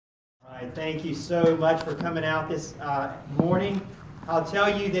right, thank you so much for coming out this morning. I'll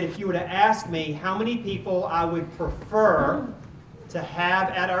tell you that if you were to ask me how many people I would prefer to have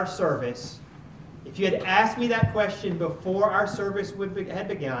at our service, if you had asked me that question before our service had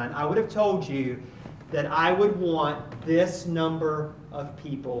begun, I would have told you that I would want this number of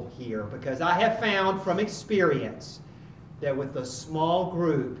people here, because I have found from experience that with a small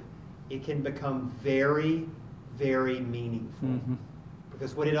group, it can become very, very meaningful. Mm-hmm.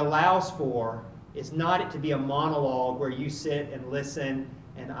 Because what it allows for is not it to be a monologue where you sit and listen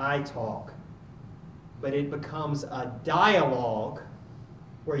and I talk, but it becomes a dialogue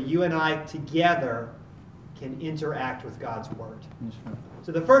where you and I together can interact with God's Word. Yes,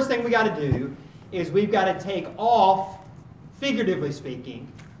 so the first thing we got to do is we've got to take off, figuratively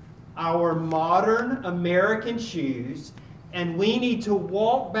speaking, our modern American shoes, and we need to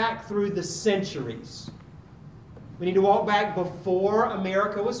walk back through the centuries. We need to walk back before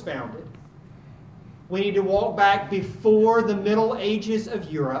America was founded. We need to walk back before the Middle Ages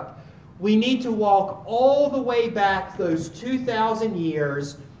of Europe. We need to walk all the way back those 2,000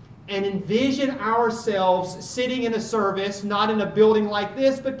 years and envision ourselves sitting in a service, not in a building like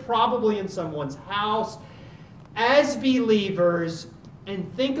this, but probably in someone's house, as believers,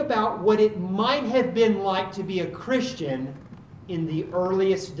 and think about what it might have been like to be a Christian in the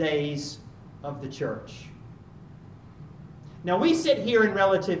earliest days of the church. Now, we sit here in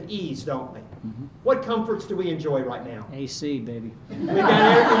relative ease, don't we? Mm-hmm. What comforts do we enjoy right now? AC, baby. We got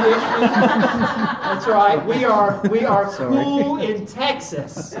air conditioning. That's right. We are cool in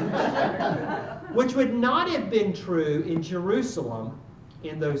Texas, which would not have been true in Jerusalem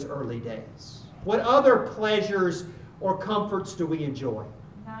in those early days. What other pleasures or comforts do we enjoy?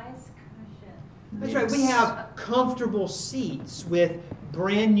 Nice cushion. That's right. We have comfortable seats with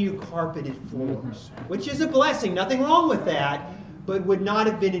brand new carpeted floors, which is a blessing. Nothing wrong with that, but would not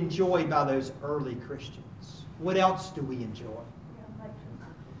have been enjoyed by those early Christians. What else do we enjoy?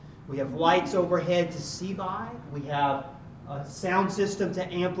 We have lights overhead to see by. We have a sound system to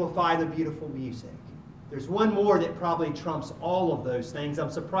amplify the beautiful music. There's one more that probably trumps all of those things. I'm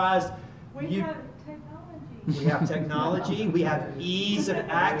surprised. We have technology. We have technology. We have ease of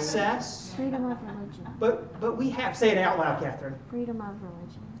access. Freedom of religion. But we have, say it out loud, Catherine. Freedom of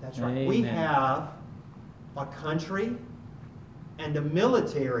religion. That's right. Amen. We have a country and a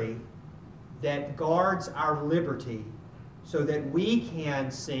military that guards our liberty so that we can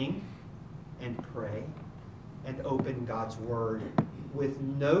sing and pray and open God's Word with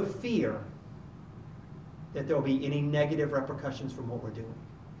no fear that there will be any negative repercussions from what we're doing.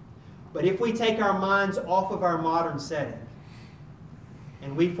 But if we take our minds off of our modern setting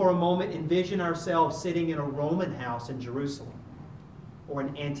and we for a moment envision ourselves sitting in a Roman house in Jerusalem or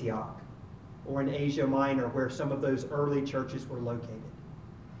in Antioch or in Asia Minor where some of those early churches were located,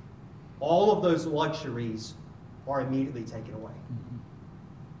 all of those luxuries are immediately taken away. Mm-hmm.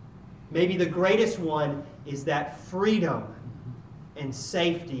 Maybe the greatest one is that freedom and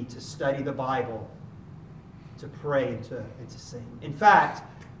safety to study the Bible, to pray, and to sing. In fact,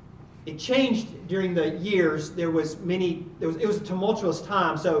 it changed during the years. It was a tumultuous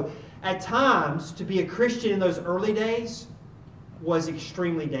time. So at times, to be a Christian in those early days was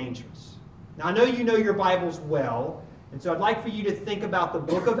extremely dangerous. Now, I know you know your Bibles well, and so I'd like for you to think about the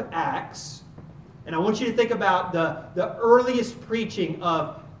book of Acts, and I want you to think about the earliest preaching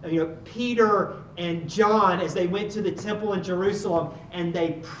of Peter and John as they went to the temple in Jerusalem, and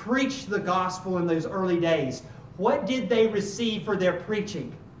they preached the gospel in those early days. What did they receive for their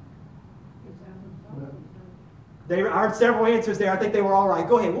preaching? I heard several answers there. I think they were all right.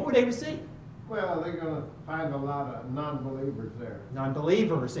 Go ahead. What would they receive? Well, they're going to find a lot of non-believers there.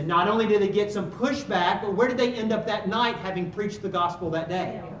 Non-believers. And not only did they get some pushback, but where did they end up that night having preached the gospel that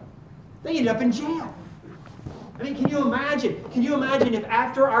day? They ended up in jail. I mean, can you imagine? Can you imagine if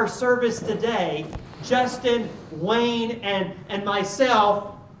after our service today, Justin, Wayne, and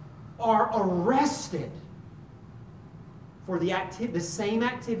myself are arrested for the same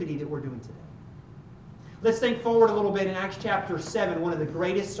activity that we're doing today? Let's think forward a little bit in Acts chapter 7. One of the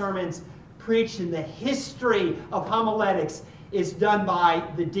greatest sermons preached in the history of homiletics is done by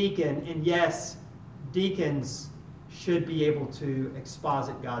the deacon. And yes, deacons should be able to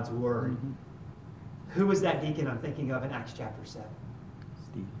exposit God's Word. Mm-hmm. Who was that deacon I'm thinking of in Acts chapter 7?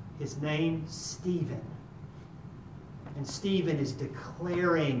 Stephen. His name, Stephen. And Stephen is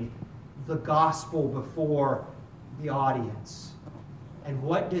declaring the gospel before the audience. And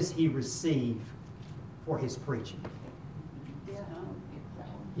what does he receive for his preaching?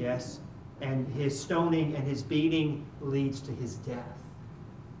 Yes. And his stoning and his beating leads to his death.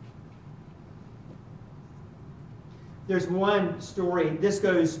 There's one story, this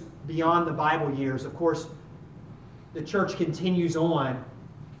goes beyond the Bible years. Of course, the church continues on.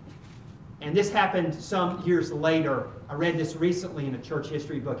 And this happened some years later. I read this recently in a church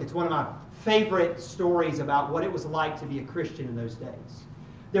history book. It's one of my favorite stories about what it was like to be a Christian in those days.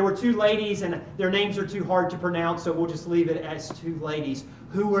 There were two ladies, and their names are too hard to pronounce, so we'll just leave it as two ladies,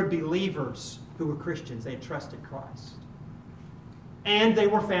 who were believers, who were Christians. They had trusted Christ. And they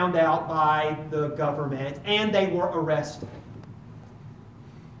were found out by the government, and they were arrested.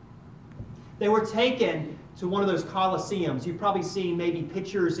 They were taken to one of those coliseums. You've probably seen maybe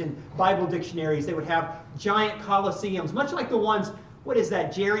pictures in Bible dictionaries. They would have giant coliseums, much like the ones, what is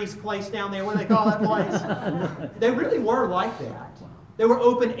that, Jerry's place down there? What do they call that place? They really were like that. They were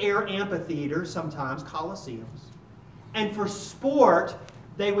open-air amphitheaters, sometimes coliseums. And for sport,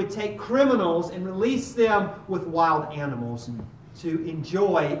 they would take criminals and release them with wild animals to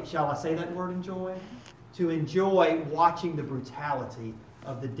enjoy, shall I say that word, enjoy? To enjoy watching the brutality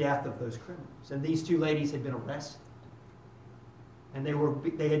of the death of those criminals. And these two ladies had been arrested. And they were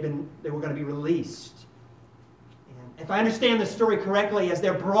going to be released. And if I understand the story correctly, as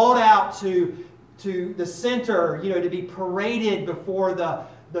they're brought out to the center, to be paraded before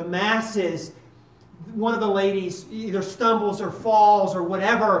the masses, one of the ladies either stumbles or falls or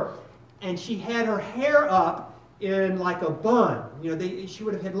whatever, and she had her hair up in like a bun. She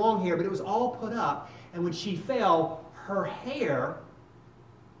would have had long hair, but it was all put up. And when she fell, her hair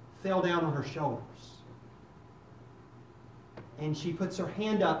fell down on her shoulders. And she puts her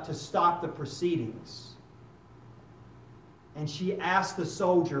hand up to stop the proceedings. And she asked the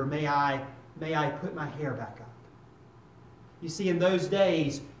soldier, may I put my hair back up? You see, in those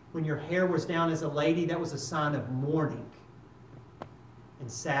days, when your hair was down as a lady, that was a sign of mourning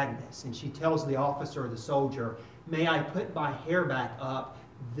and sadness. And she tells the officer or the soldier, may I put my hair back up?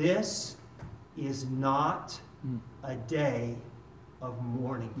 This is not a day of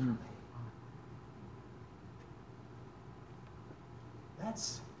mourning for me.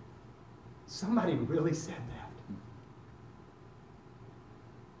 That's, somebody really said that.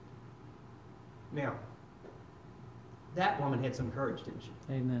 Now, that woman had some courage, didn't she?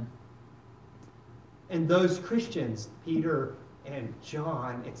 Amen. And those Christians, Peter and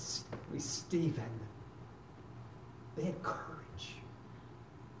John and Stephen, they had courage.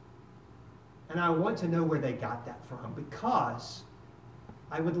 And I want to know where they got that from, because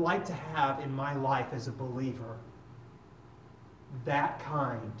I would like to have in my life as a believer that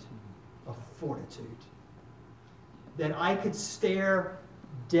kind of fortitude. That I could stare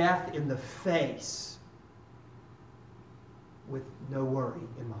death in the face with no worry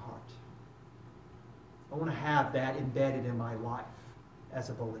in my heart. I want to have that embedded in my life as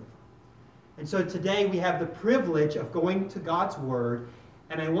a believer. And so today we have the privilege of going to God's Word,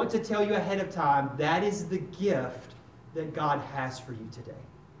 and I want to tell you ahead of time, that is the gift that God has for you today.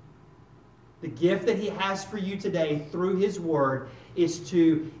 The gift that He has for you today through His Word is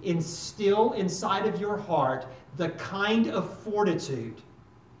to instill inside of your heart the kind of fortitude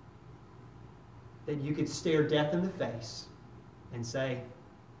that you could stare death in the face and say,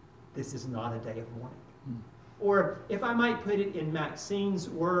 this is not a day of mourning. Or if I might put it in Maxine's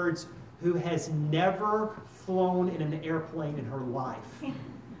words, who has never flown in an airplane in her life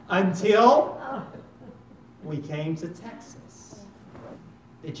until we came to Texas.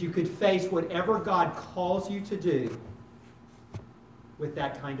 That you could face whatever God calls you to do with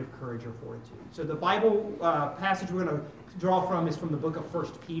that kind of courage or fortitude. So the Bible passage we're going to draw from is from the book of 1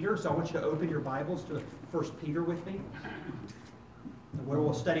 Peter. So I want you to open your Bibles to 1 Peter with me, where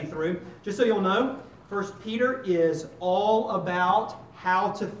we'll study through. Just so you'll know, 1 Peter is all about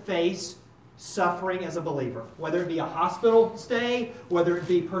how to face suffering as a believer. Whether it be a hospital stay, whether it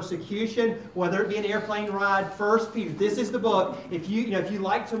be persecution, whether it be an airplane ride. 1 Peter, this is the book. If you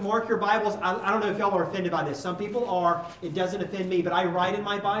like to mark your Bibles, I don't know if y'all are offended by this. Some people are. It doesn't offend me, but I write in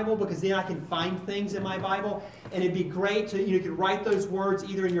my Bible because then I can find things in my Bible. And it'd be great to, you could write those words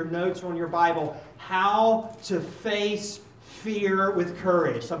either in your notes or in your Bible. How to face fear with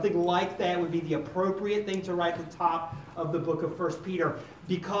courage. Something like that would be the appropriate thing to write at the top of the book of 1 Peter.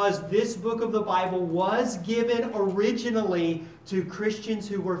 Because this book of the Bible was given originally to Christians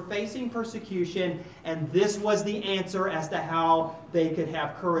who were facing persecution, and this was the answer as to how they could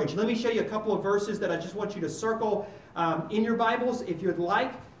have courage. Let me show you a couple of verses that I just want you to circle in your Bibles if you'd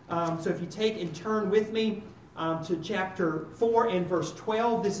like. So if you take and turn with me to chapter 4 and verse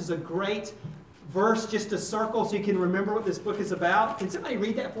 12, this is a great verse just to circle so you can remember what this book is about. Can somebody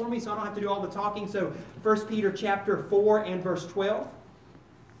read that for me so I don't have to do all the talking? So 1 Peter chapter 4 and verse 12.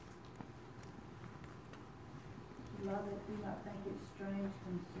 Beloved, do not think it strange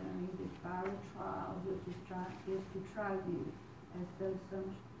concerning the fiery trial which is to try you, as though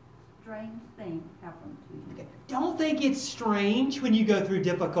some strange thing happened to you. Okay. Don't think it's strange when you go through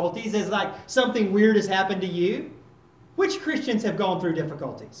difficulties as like something weird has happened to you. Which Christians have gone through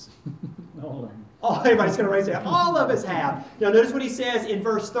difficulties? All of them. Oh, everybody's going to raise their hand. All of us have. Now, notice what he says in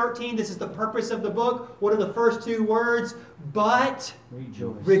verse 13. This is the purpose of the book. What are the first two words? But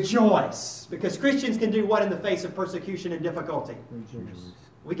Rejoice. rejoice. Because Christians can do what in the face of persecution and difficulty? Rejoice.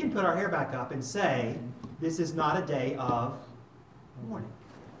 We can put our hair back up and say, this is not a day of mourning.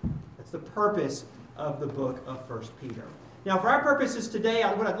 That's the purpose of the book of 1 Peter. Now, for our purposes today,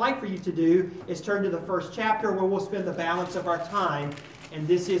 what I'd like for you to do is turn to the first chapter where we'll spend the balance of our time. And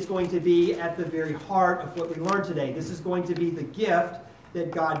this is going to be at the very heart of what we learned today. This is going to be the gift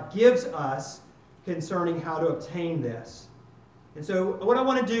that God gives us concerning how to obtain this. And so what I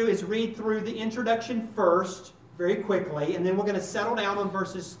want to do is read through the introduction first, very quickly, and then we're going to settle down on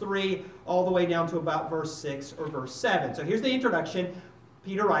verses 3 all the way down to about verse 6 or verse 7. So here's the introduction.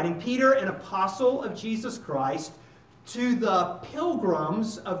 Peter writing, Peter, an apostle of Jesus Christ, to the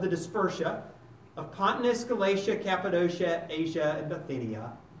pilgrims of the dispersia of Pontus, Galatia, Cappadocia, Asia, and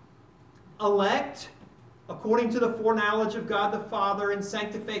Bithynia, elect according to the foreknowledge of God the Father and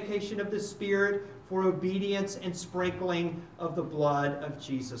sanctification of the Spirit for obedience and sprinkling of the blood of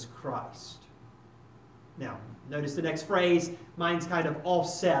Jesus Christ. Now, notice the next phrase. Mine's kind of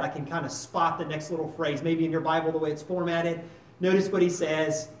offset. I can kind of spot the next little phrase, maybe in your Bible the way it's formatted. Notice what he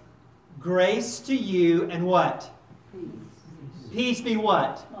says. Grace to you and what? Peace. Peace be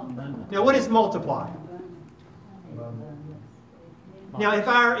what? Abundant. Now, what is multiply? Now, if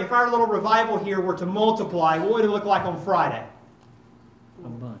our little revival here were to multiply, what would it look like on Friday? A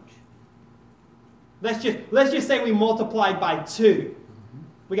bunch. Let's just say we multiplied by 2.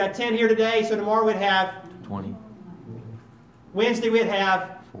 We got 10 here today, so tomorrow we'd have 20, Wednesday we'd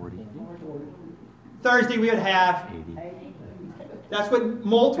have 40, Thursday we would have 80. That's what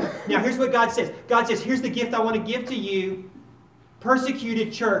multiply. Now, here's what God says. God says, here's the gift I want to give to you.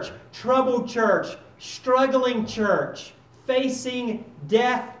 Persecuted church, troubled church, struggling church, facing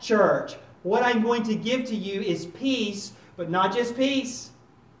death church. What I'm going to give to you is peace, but not just peace.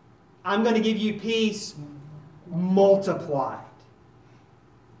 I'm going to give you peace multiplied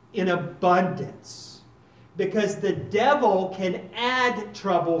in abundance. Because the devil can add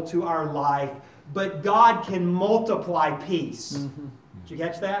trouble to our life, but God can multiply peace. Mm-hmm. Did you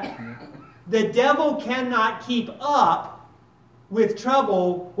catch that? The devil cannot keep up with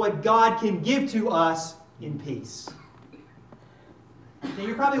trouble what God can give to us in peace. Now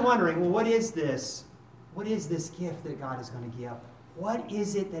you're probably wondering, well, what is this? What is this gift that God is going to give? What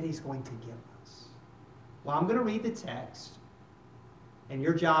is it that He's going to give us? Well, I'm going to read the text, and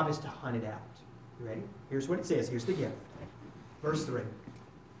your job is to hunt it out. You ready? Here's what it says. Here's the gift. Verse 3.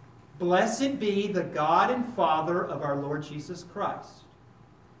 Blessed be the God and Father of our Lord Jesus Christ,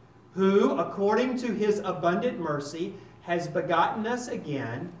 who, according to His abundant mercy, has begotten us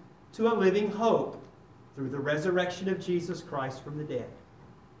again to a living hope through the resurrection of Jesus Christ from the dead,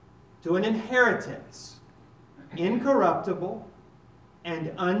 to an inheritance incorruptible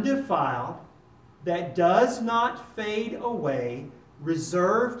and undefiled that does not fade away,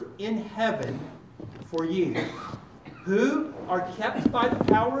 reserved in heaven for you, who are kept by the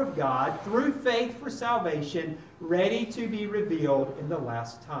power of God through faith for salvation, ready to be revealed in the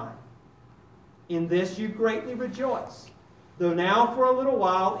last time. In this you greatly rejoice, though now for a little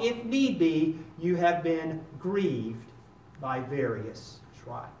while, if need be, you have been grieved by various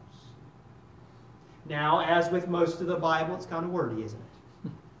trials. Now, as with most of the Bible, it's kind of wordy, isn't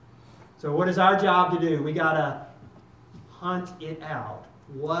it? So what is our job to do? We got to hunt it out.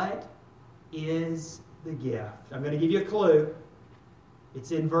 What is the gift? I'm going to give you a clue.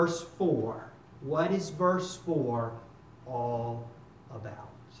 It's in verse 4. What is verse 4 all about?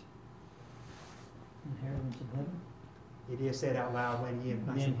 Inheritance of heaven. It is said out loud when you.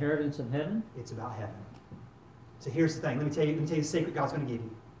 The inheritance of heaven. It's about heaven. So here's the thing. Let me tell you the secret God's going to give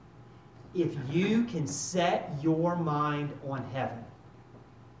you. If you can set your mind on heaven,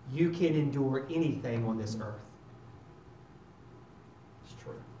 you can endure anything on this earth. It's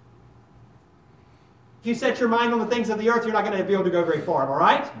true. If you set your mind on the things of the earth, you're not going to be able to go very far, all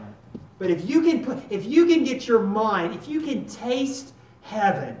right? But if you can get your mind, if you can taste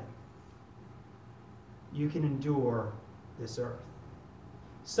heaven, you can endure this earth.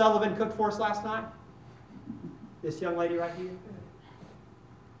 Sullivan cooked for us last night. This young lady right here.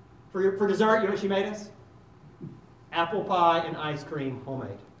 For dessert, you know what she made us? Apple pie and ice cream,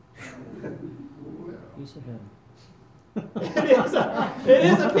 homemade. Piece of heaven. It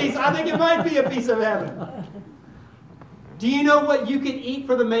is a piece. I think it might be a piece of heaven. Do you know what you can eat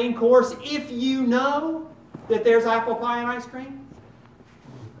for the main course? If you know, that there's apple pie and ice cream?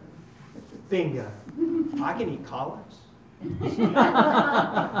 Bingo. I can eat collards.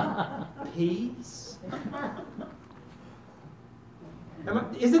 Peas.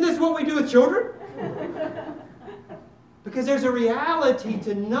 Isn't this what we do with children? Because there's a reality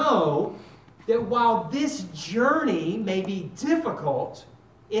to know that while this journey may be difficult,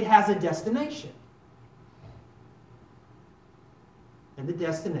 it has a destination. And the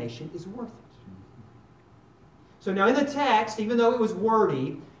destination is worth it. So now in the text, even though it was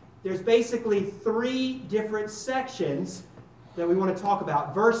wordy, there's basically 3 different sections that we want to talk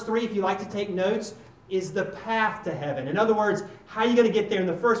about. Verse 3, if you like to take notes, is the path to heaven. In other words, how are you going to get there in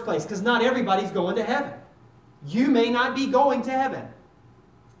the first place? Because not everybody's going to heaven. You may not be going to heaven.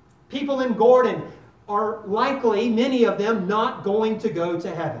 People in Gordon are likely, many of them, not going to go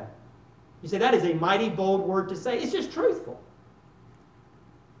to heaven. You say, that is a mighty bold word to say. It's just truthful.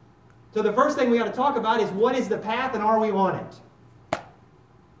 So the first thing we got to talk about is what is the path and are we on it?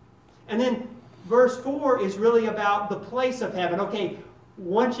 And then verse 4 is really about the place of heaven. Okay,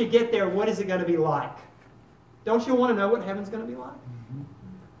 once you get there, what is it going to be like? Don't you want to know what heaven's going to be like?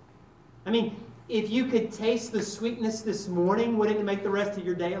 I mean, if you could taste the sweetness this morning, wouldn't it make the rest of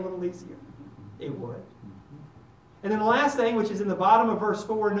your day a little easier? It would. And then the last thing, which is in the bottom of verse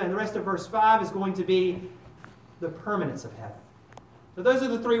 4 and the rest of verse 5, is going to be the permanence of heaven. So those are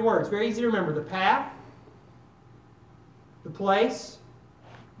the 3 words. Very easy to remember. The path, the place,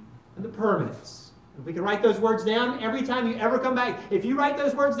 and the permanence. If we can write those words down, every time you ever come back, if you write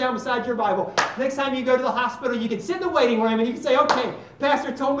those words down beside your Bible, next time you go to the hospital, you can sit in the waiting room and you can say, okay,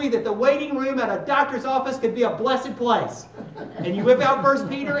 Pastor told me that the waiting room at a doctor's office could be a blessed place. And you whip out 1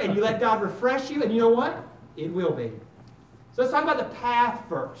 Peter and you let God refresh you, and you know what? It will be. So let's talk about the path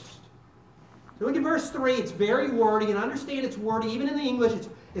first. So look at verse 3. It's very wordy, and understand it's wordy. Even in the English,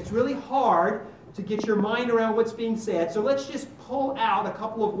 it's really hard to get your mind around what's being said. So let's just pull out a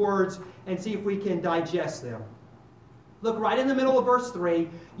couple of words and see if we can digest them. Look right in the middle of verse 3.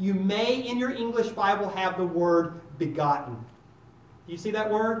 You may, in your English Bible, have the word begotten. Do you see that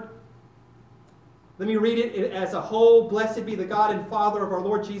word? Let me read it as a whole. Blessed be the God and Father of our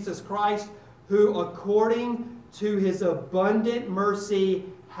Lord Jesus Christ, who according to his abundant mercy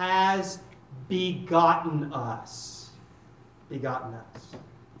has begotten us. Begotten us.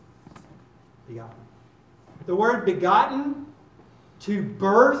 Begotten. The word begotten, to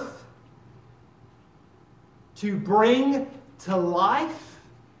birth, to bring to life.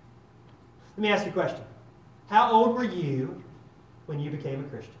 Let me ask you a question. How old were you when you became a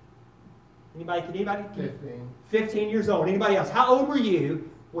Christian? Anybody? 15. 15 years old. Anybody else? How old were you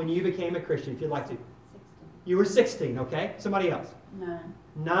when you became a Christian, if you'd like to? 16. You were 16, okay? Somebody else? 9.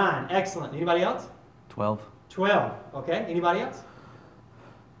 9. Excellent. Anybody else? 12. 12. Okay. Anybody else?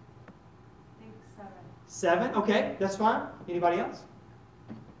 I think 7. 7. Okay. That's fine. Anybody else?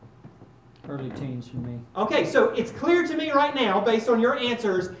 Early teens for me. Okay. So it's clear to me right now, based on your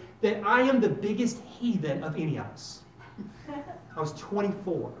answers, that I am the biggest heathen of any of us. I was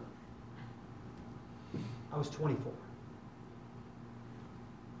 24. I was 24.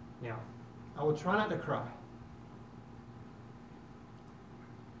 Now, I will try not to cry.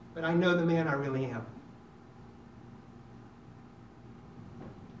 But I know the man I really am.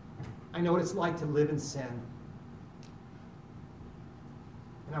 I know what it's like to live in sin.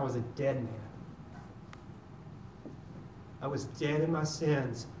 And I was a dead man. I was dead in my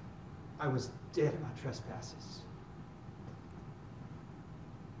sins. I was dead in my trespasses.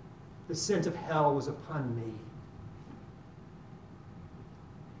 The scent of hell was upon me.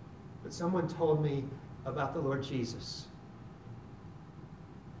 But someone told me about the Lord Jesus.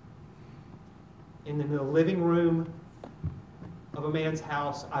 And in the living room of a man's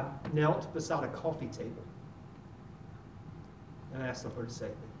house, I knelt beside a coffee table and I asked the Lord to save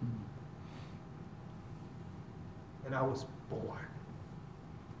me. And I was born.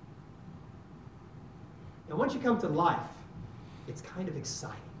 And once you come to life, it's kind of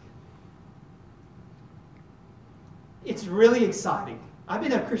exciting. It's really exciting. I've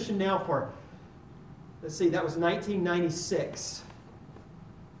been a Christian now for, let's see, that was 1996.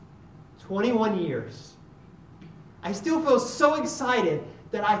 21 years. I still feel so excited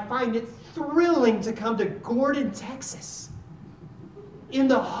that I find it thrilling to come to Gordon, Texas, in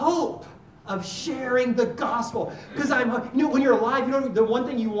the hope of sharing the gospel. Because when you're alive, the one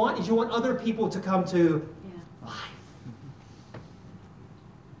thing you want is you want other people to come to life.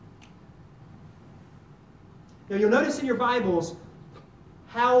 Now you'll notice in your Bibles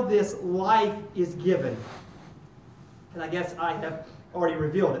how this life is given. And I guess I have already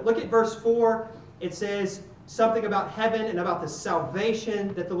revealed it. Look at verse 4. It says, something about heaven and about the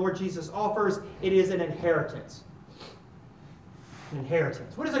salvation that the Lord Jesus offers, it is an inheritance. An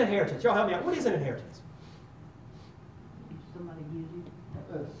inheritance. What is an inheritance? Y'all help me out. What is an inheritance? If somebody uses it.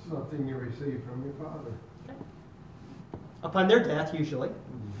 That's something you receive from your father. Upon their death, usually,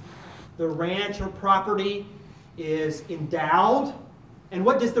 the ranch or property is endowed. And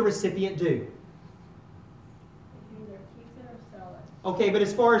what does the recipient do? It either keeps it or sell it. Okay, but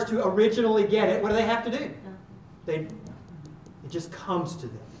as far as to originally get it, what do they have to do? It just comes to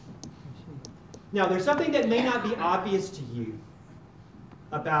them. Now, there's something that may not be obvious to you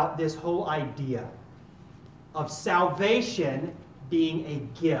about this whole idea of salvation being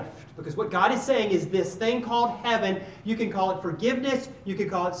a gift. Because what God is saying is this thing called heaven, you can call it forgiveness, you can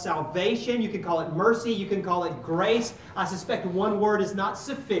call it salvation, you can call it mercy, you can call it grace. I suspect one word is not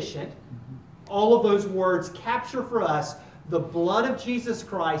sufficient. All of those words capture for us the blood of Jesus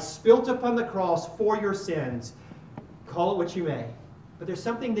Christ spilt upon the cross for your sins. Call it what you may. But there's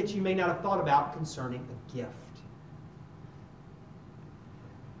something that you may not have thought about concerning a gift.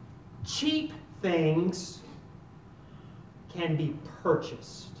 Cheap things can be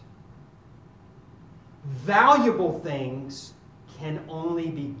purchased. Valuable things can only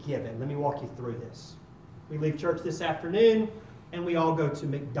be given. Let me walk you through this. We leave church this afternoon and we all go to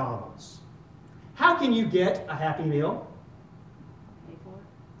McDonald's. How can you get a Happy Meal? Pay for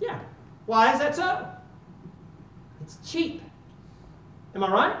it. Yeah. Why is that so? It's cheap. Am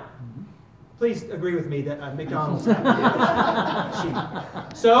I right? Please agree with me that McDonald's Happy Meal is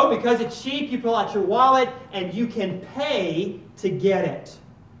cheap. So, because it's cheap, you pull out your wallet and you can pay to get it.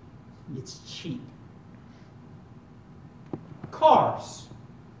 It's cheap. Cars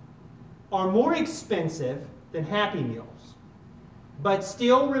are more expensive than Happy Meals, but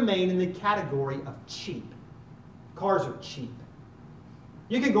still remain in the category of cheap. Cars are cheap.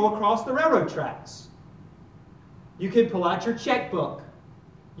 You can go across the railroad tracks. You can pull out your checkbook.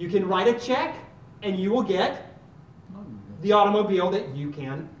 You can write a check, and you will get the automobile that you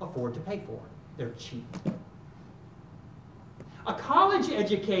can afford to pay for. They're cheap. A college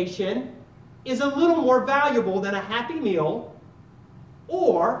education is a little more valuable than a Happy Meal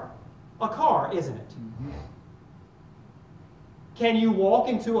or a car, isn't it? Can you walk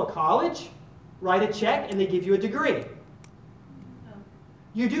into a college, write a check, and they give you a degree? No.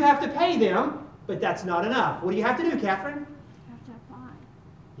 You do have to pay them, but that's not enough. What do you have to do, Catherine? You have to apply.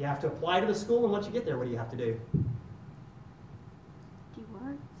 You have to apply to the school, and once you get there, what do you have to do? Do you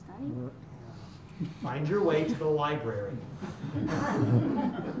work? Study? Find your way to the library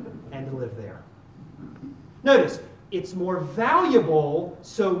and to live there. Notice, it's more valuable,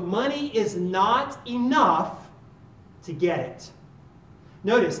 so money is not enough to get it.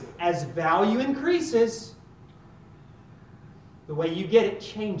 Notice, as value increases, the way you get it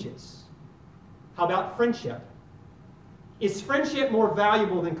changes. How about friendship? Is friendship more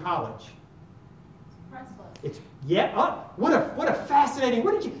valuable than college? It's priceless. It's what a fascinating.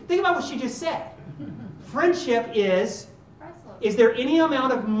 What did you think about what she just said? Friendship is. Priceless. Is there any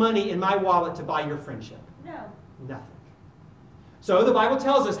amount of money in my wallet to buy your friendship? No. Nothing. So the Bible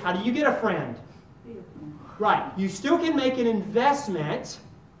tells us, how do you get a friend? Be a friend. Right. You still can make an investment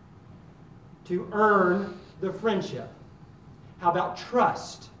to earn the friendship. How about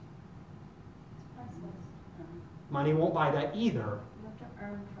trust? Priceless. Money won't buy that either. You have to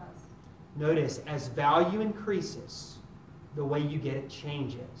earn trust. Notice, as value increases, the way you get it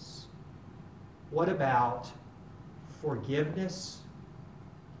changes. What about forgiveness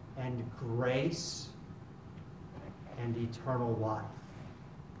and grace and eternal life?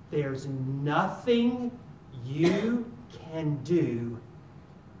 There's nothing you can do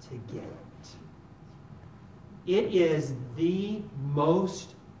to get it. It is the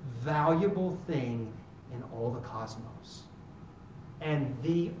most valuable thing in all the cosmos. And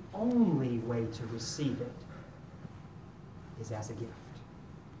the only way to receive it is as a gift.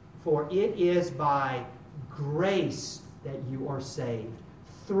 For it is by grace that you are saved,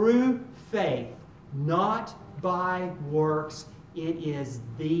 through faith, not by works. It is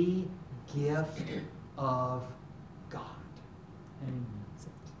the gift of God. Amen. That's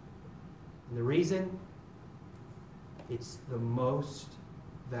it. And the reason, it's the most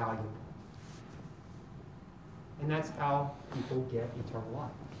valuable. And that's how people get eternal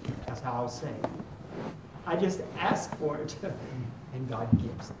life. That's how I was saying. I just ask for it, and God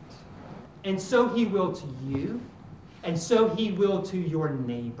gives it. And so He will to you, and so He will to your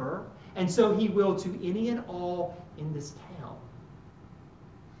neighbor, and so He will to any and all in this town.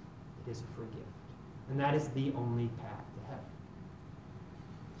 It is a free gift. And that is the only path to heaven.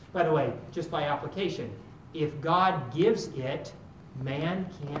 By the way, just by application, if God gives it, man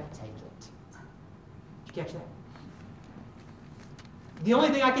can't take it. Did you catch that? The only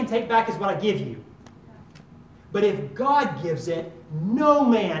thing I can take back is what I give you. But if God gives it, no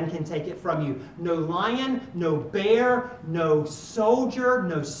man can take it from you. No lion, no bear, no soldier,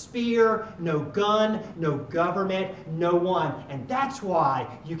 no spear, no gun, no government, no one. And that's why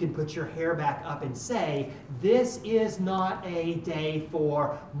you can put your hair back up and say, this is not a day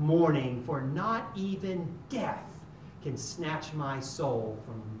for mourning, for not even death can snatch my soul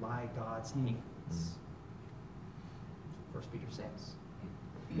from my God's hands. 1 Peter says.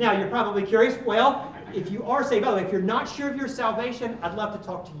 Now, you're probably curious, well, if you are saved, by the way, if you're not sure of your salvation, I'd love to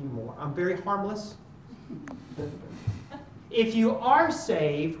talk to you more. I'm very harmless. If you are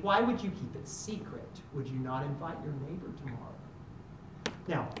saved, why would you keep it secret? Would you not invite your neighbor tomorrow?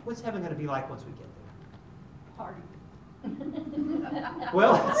 Now, what's heaven going to be like once we get there? Party.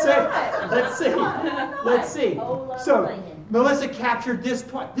 Well, let's see. Whole lot of So, singing. Melissa captured this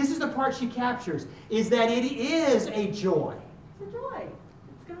part. This is the part she captures, is that it is a joy. It's a joy.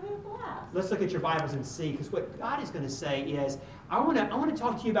 It's going to be a blast. Let's look at your Bibles and see, because what God is going to say is, I want to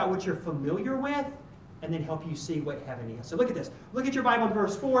talk to you about what you're familiar with, and then help you see what heaven is. So look at this. Look at your Bible in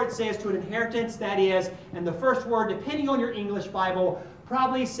verse 4. It says, to an inheritance, that is, and the first word, depending on your English Bible,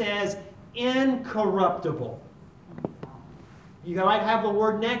 probably says incorruptible. You might have the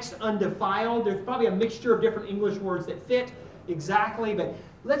word next, undefiled. There's probably a mixture of different English words that fit exactly, but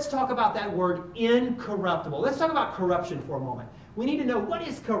let's talk about that word incorruptible. Let's talk about corruption for a moment. We need to know, what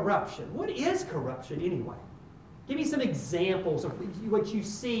is corruption? What is corruption anyway? Give me some examples of what you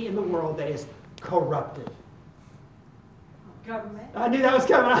see in the world that is corrupted. Government. I knew that was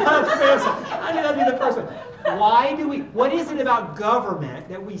coming. I knew that would be the first one. What is it about government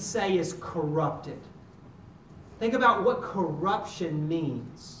that we say is corrupted? Think about what corruption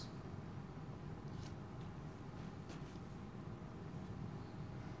means.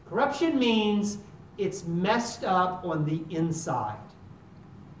 Corruption means it's messed up on the inside.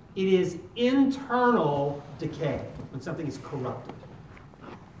 It is internal decay when something is corrupted.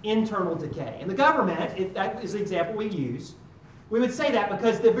 Internal decay. And the government, that is the example we use, we would say that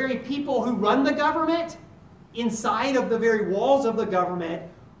because the very people who run the government, inside of the very walls of the government,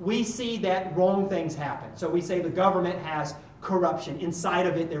 we see that wrong things happen. So we say the government has corruption. Inside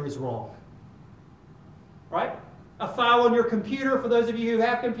of it, there is wrong. Right? A file on your computer, for those of you who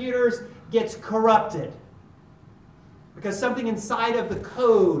have computers, gets corrupted. Because something inside of the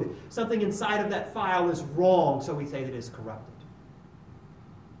code, something inside of that file is wrong, so we say that it is corrupted.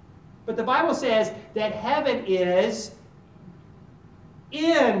 But the Bible says that heaven is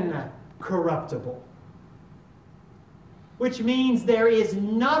incorruptible, which means there is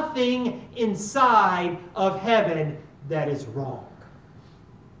nothing inside of heaven that is wrong.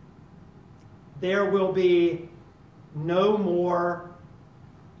 There will be no more,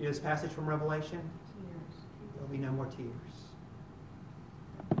 this passage from Revelation? There will be no more tears.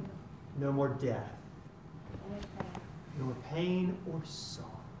 No more death. No more pain or sorrow.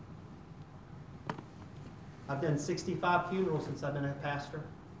 I've done 65 funerals since I've been a pastor.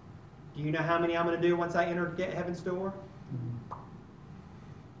 Do you know how many I'm going to do once I enter heaven's door?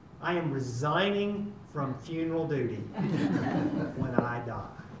 I am resigning from funeral duty when I die.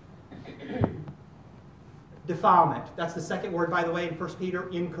 Defilement. That's the second word, by the way, in 1 Peter.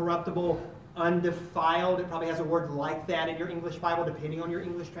 Incorruptible, undefiled. It probably has a word like that in your English Bible, depending on your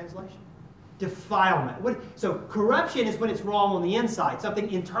English translation. Defilement. So corruption is when it's wrong on the inside. Something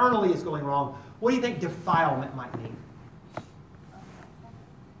internally is going wrong. What do you think defilement might mean?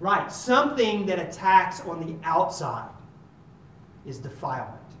 Right. Something that attacks on the outside is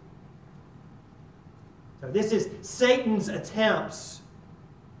defilement. So this is Satan's attempts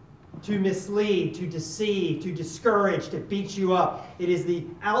to mislead, to deceive, to discourage, to beat you up. It is the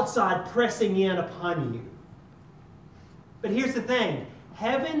outside pressing in upon you. But here's the thing.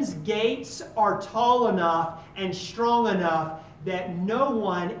 Heaven's gates are tall enough and strong enough that no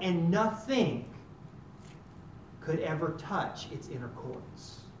one and nothing could ever touch its inner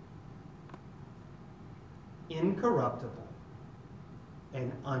courts. Incorruptible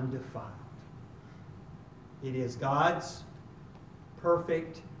and undefiled. It is God's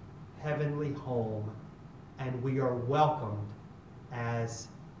perfect heavenly home, and we are welcomed as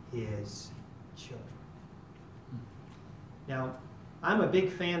His children. Now, I'm a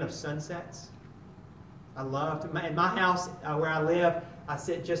big fan of sunsets. I love to, in my house where I live, I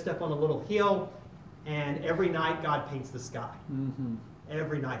sit just up on a little hill, and every night God paints the sky. Mm-hmm.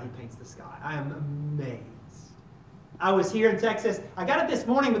 Every night He paints the sky. I am amazed. I was here in Texas. I got it this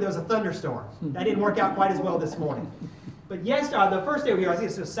morning, but there was a thunderstorm. That didn't work out quite as well this morning. But yesterday, the first day we were here, I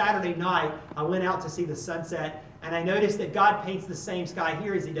think it was Saturday night, I went out to see the sunset, and I noticed that God paints the same sky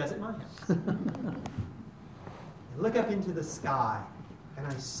here as He does at my house. I look up into the sky, and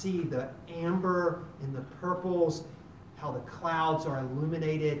I see the amber and the purples, how the clouds are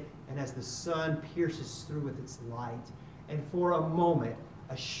illuminated, and as the sun pierces through with its light. And for a moment,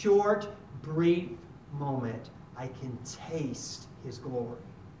 a short, brief moment, I can taste His glory.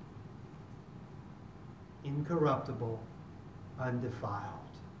 Incorruptible, undefiled.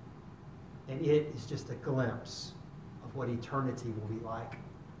 And it is just a glimpse of what eternity will be like,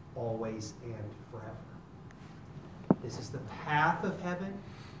 always and forever. This is the path of heaven.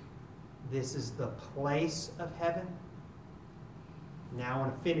 This is the place of heaven. Now I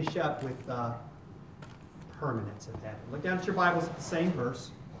want to finish up with the permanence of heaven. Look down at your Bibles at the same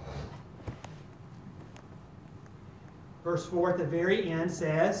verse. Verse 4 at the very end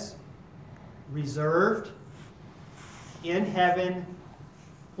says, reserved in heaven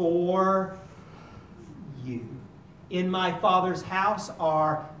for you. In my Father's house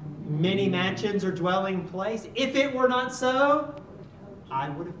are many mansions or dwelling place. If it were not so, I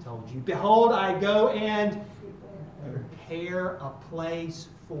would have told you. Behold, I go and prepare a place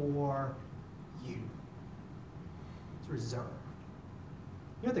for you. It's reserved.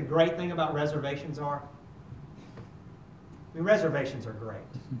 You know what the great thing about reservations are? I mean, reservations are great.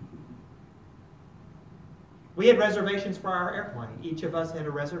 We had reservations for our airplane. Each of us had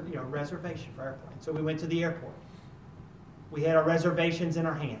a reservation for our airplane. So we went to the airport. We had our reservations in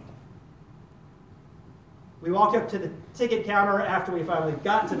our hand. We walked up to the ticket counter after we finally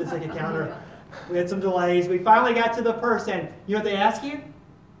got to the ticket counter. We had some delays. We finally got to the person. You know what they ask you?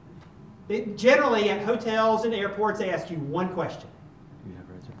 Generally, at hotels and airports, they ask you one question.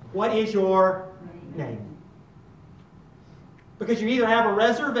 What is your name? Because you either have a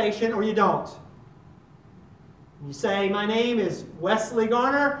reservation or you don't. You say, my name is Wesley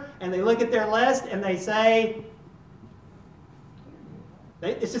Garner, and they look at their list and they say,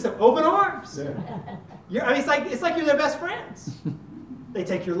 it's just open arms. Yeah. It's like you're their best friends. They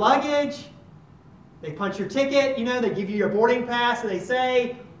take your luggage, they punch your ticket, they give you your boarding pass, and they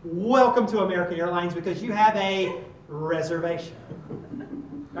say, welcome to American Airlines because you have a reservation.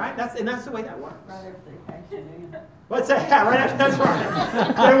 Right? That's the way that works. Right after they cash it in. What's that? Yeah, right after, that's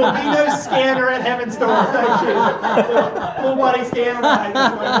right. There will be no scanner at Heaven's Door. Thank you. Full body scanner. Right?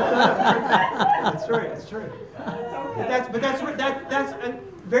 That's true. That's true.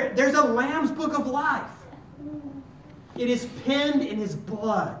 There's a Lamb's Book of Life. It is penned in His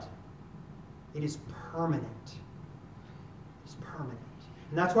blood. It is permanent. It's permanent.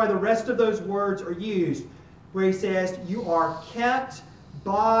 And that's why the rest of those words are used, where He says, you are kept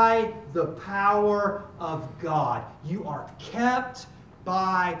by the power of God. You are kept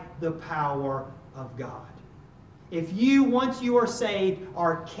by the power of God. If you, once you are saved,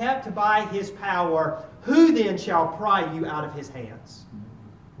 are kept by His power, who then shall pry you out of His hands?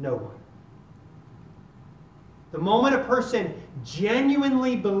 No one. The moment a person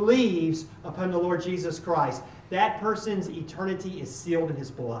genuinely believes upon the Lord Jesus Christ, that person's eternity is sealed in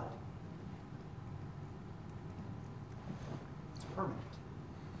His blood. It's permanent.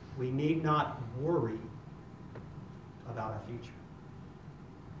 We need not worry about our future.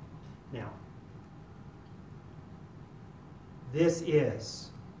 Now, this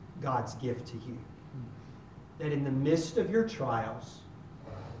is God's gift to you. That in the midst of your trials,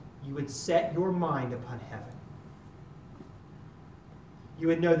 you would set your mind upon heaven. You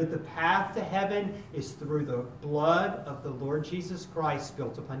would know that the path to heaven is through the blood of the Lord Jesus Christ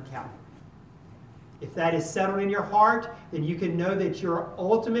spilt upon Calvary. If that is settled in your heart, then you can know that your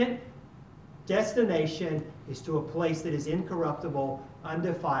ultimate destination is to a place that is incorruptible,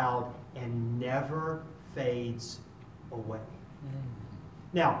 undefiled, and never fades away.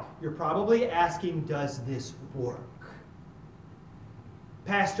 Now, you're probably asking, does this work?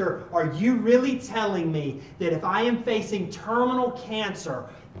 Pastor, are you really telling me that if I am facing terminal cancer,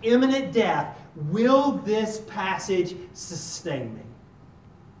 imminent death, will this passage sustain me?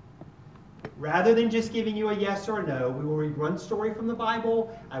 Rather than just giving you a yes or a no, we will read one story from the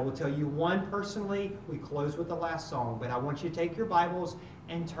Bible. I will tell you one personally. We close with the last song, but I want you to take your Bibles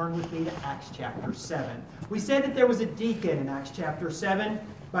and turn with me to Acts chapter 7. We said that there was a deacon in Acts chapter 7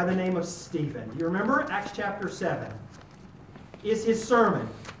 by the name of Stephen. Do you remember? Acts chapter 7 is his sermon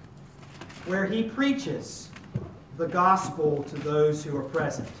where he preaches the gospel to those who are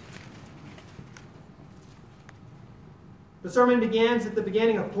present. The sermon begins at the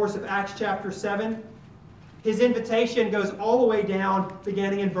beginning, of course, of Acts chapter 7. His invitation goes all the way down,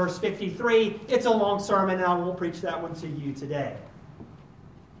 beginning in verse 53. It's a long sermon, and I won't preach that one to you today.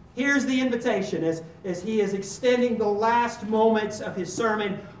 Here's the invitation as he is extending the last moments of his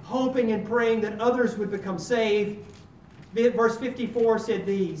sermon, hoping and praying that others would become saved. Verse 54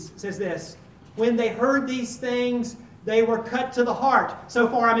 says this, When they heard these things, they were cut to the heart. So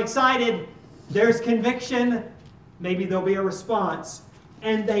far, I'm excited. There's conviction. Maybe there'll be a response.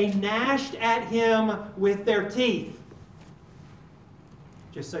 And they gnashed at him with their teeth.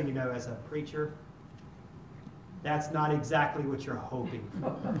 Just so you know, as a preacher, that's not exactly what you're hoping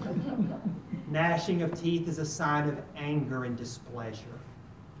for. Gnashing of teeth is a sign of anger and displeasure.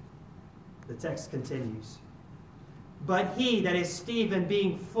 The text continues. But he, that is Stephen,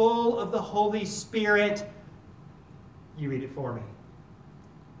 being full of the Holy Spirit, you read it for me.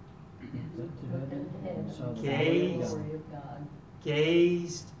 Looked to heaven and saw the Gazed. glory of God.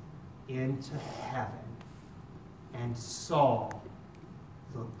 Gazed into heaven and saw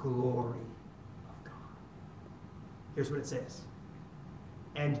the glory of God. Here's what it says.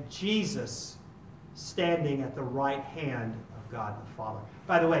 And Jesus standing at the right hand of God the Father.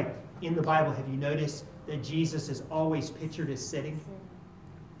 By the way, in the Bible, have you noticed that Jesus is always pictured as sitting?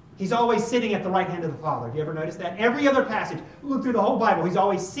 He's always sitting at the right hand of the Father. Have you ever noticed that? Every other passage, look through the whole Bible, he's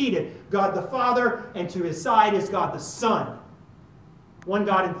always seated. God the Father, and to his side is God the Son. One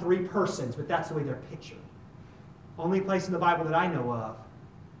God in three persons, but that's the way they're pictured. Only place in the Bible that I know of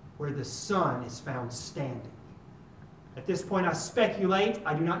where the Son is found standing. At this point, I speculate,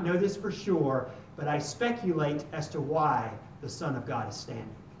 I do not know this for sure, but I speculate as to why the Son of God is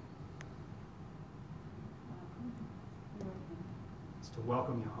standing. It's to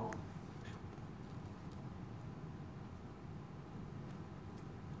welcome you home.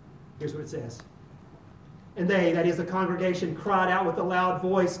 Here's what it says. And they, that is the congregation, cried out with a loud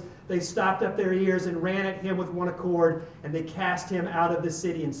voice. They stopped up their ears and ran at him with one accord, and they cast him out of the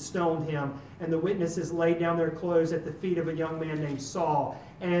city and stoned him. And the witnesses laid down their clothes at the feet of a young man named Saul,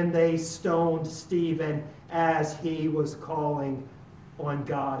 and they stoned Stephen as he was calling on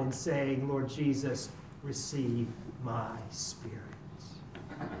God and saying, Lord Jesus, receive my spirit.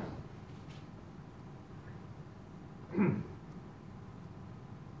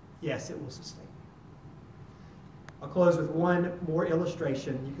 Yes, it will sustain. I'll close with one more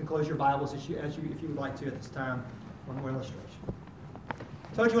illustration. You can close your Bibles if you would like to at this time. One more illustration.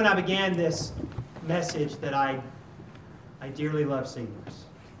 I told you when I began this message that I dearly love seniors.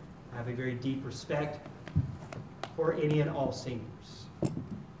 I have a very deep respect for any and all seniors.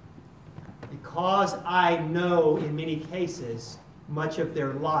 Because I know in many cases much of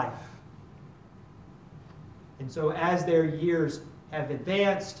their life. And so as their years have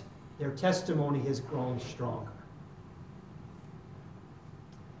advanced, their testimony has grown stronger.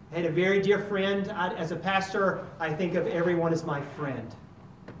 I had a very dear friend. As a pastor, I think of everyone as my friend.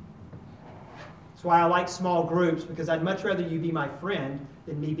 That's why I like small groups, because I'd much rather you be my friend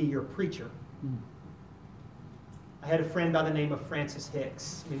than me be your preacher. I had a friend by the name of Francis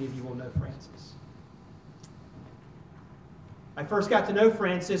Hicks. Many of you will know Francis. I first got to know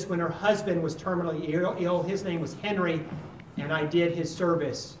Francis when her husband was terminally ill. His name was Henry, and I did his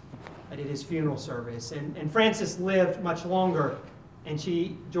service. I did his funeral service. And Francis lived much longer, and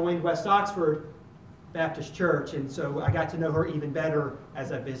she joined West Oxford Baptist Church, and so I got to know her even better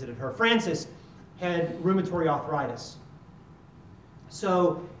as I visited her. Francis had rheumatoid arthritis.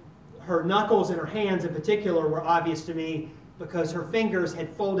 So her knuckles and her hands in particular were obvious to me because her fingers had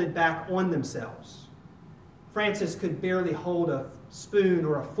folded back on themselves. Francis could barely hold a spoon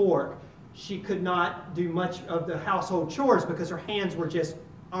or a fork. She could not do much of the household chores because her hands were just,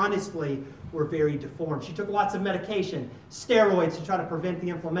 honestly, were very deformed. She took lots of medication, steroids to try to prevent the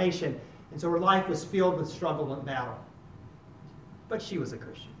inflammation, and so her life was filled with struggle and battle. But she was a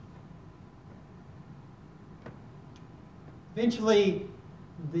Christian. Eventually,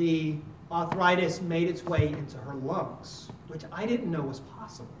 the arthritis made its way into her lungs, which I didn't know was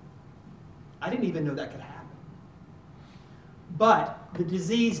possible. I didn't even know that could happen. But the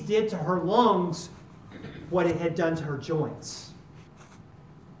disease did to her lungs what it had done to her joints.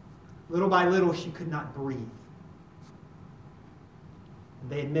 Little by little, she could not breathe. And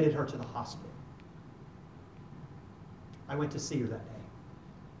they admitted her to the hospital. I went to see her that day.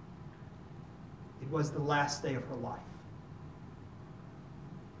 It was the last day of her life.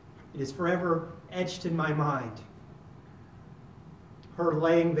 It is forever etched in my mind. Her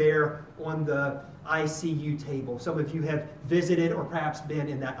laying there on the ICU table. Some of you have visited or perhaps been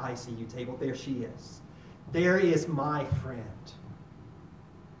in that ICU table. There she is. There is my friend.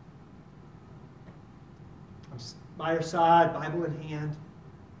 I'm by her side, Bible in hand,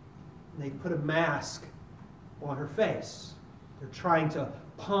 and they put a mask on her face. They're trying to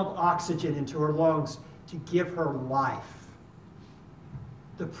pump oxygen into her lungs to give her life.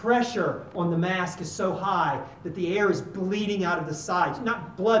 The pressure on the mask is so high that the air is bleeding out of the sides.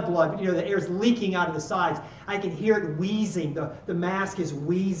 Not blood, but the air is leaking out of the sides. I can hear it wheezing. The mask is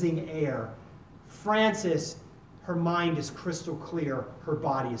wheezing air Frances, her mind is crystal clear. Her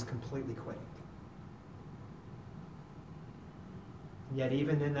body is completely quitting. And yet,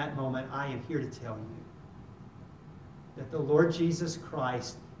 even in that moment, I am here to tell you that the Lord Jesus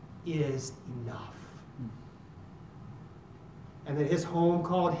Christ is enough. And that his home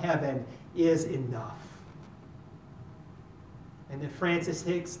called heaven is enough. And that Frances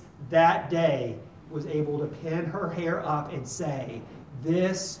Hicks that day was able to pin her hair up and say,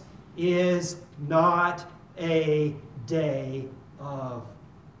 this is not a day of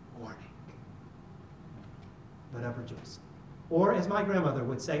mourning, but of rejoicing. Or as my grandmother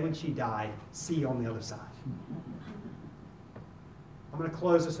would say when she died, see you on the other side. I'm going to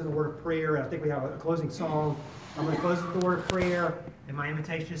close this in a word of prayer. I think we have a closing song. I'm going to close with the word of prayer. And my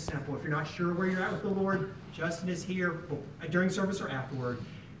invitation is simple. If you're not sure where you're at with the Lord, Justin is here during service or afterward.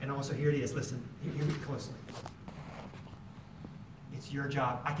 And also here it is. Listen, hear me closely. It's your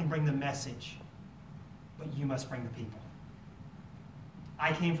job. I can bring the message, but you must bring the people.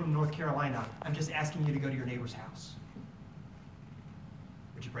 I came from North Carolina. I'm just asking you to go to your neighbor's house.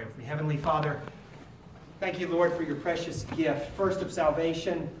 Would you pray with me? Heavenly Father, thank you, Lord, for your precious gift, first of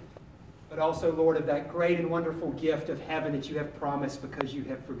salvation, but also, Lord, of that great and wonderful gift of heaven that you have promised because you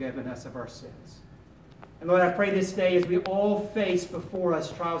have forgiven us of our sins. And Lord, I pray this day as we all face before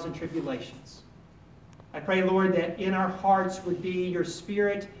us trials and tribulations, I pray, Lord, that in our hearts would be your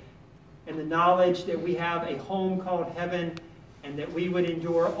Spirit and the knowledge that we have a home called heaven and that we would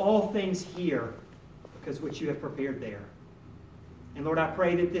endure all things here because what you have prepared there. And Lord, I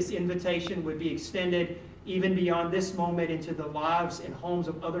pray that this invitation would be extended even beyond this moment into the lives and homes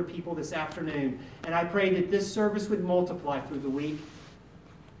of other people this afternoon. And I pray that this service would multiply through the week.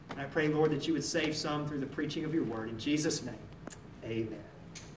 And I pray, Lord, that you would save some through the preaching of your word. In Jesus' name, amen.